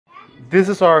This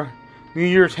is our New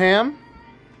Year's ham.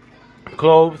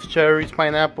 Cloves, cherries,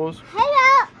 pineapples.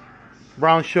 Hello.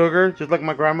 Brown sugar, just like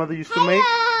my grandmother used to make.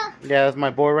 Yeah, that's my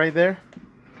boy right there.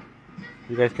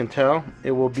 You guys can tell.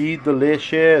 It will be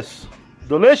delicious.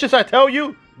 Delicious, I tell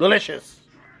you. Delicious.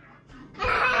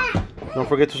 Don't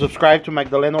forget to subscribe to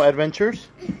Magdaleno Adventures.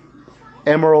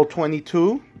 Emerald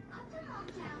 22.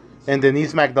 And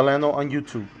Denise Magdaleno on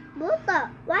YouTube.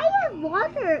 Why is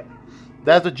water?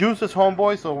 That's the juices,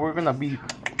 homeboy. So we're going to be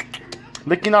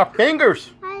licking our fingers.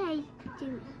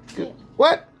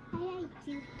 What?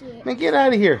 Man, get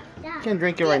out of here. You can't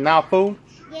drink it right now, fool.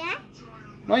 Yeah?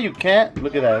 No, you can't.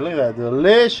 Look at that. Look at that.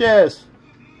 Delicious.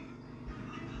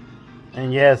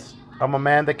 And yes, I'm a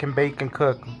man that can bake and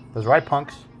cook. That's right,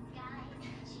 punks.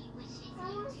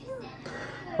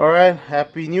 Alright,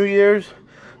 Happy New Year's.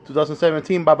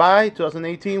 2017, bye-bye.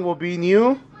 2018 will be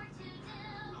new.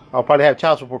 I'll probably have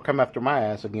child support come after my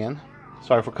ass again.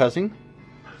 Sorry for cussing.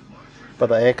 But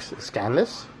the ex is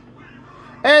scandalous.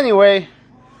 Anyway,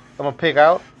 I'm going to pick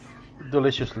out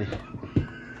deliciously.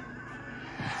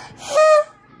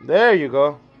 There you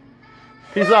go.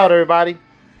 Peace out, everybody.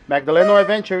 Magdaleno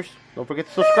Adventures. Don't forget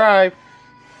to subscribe.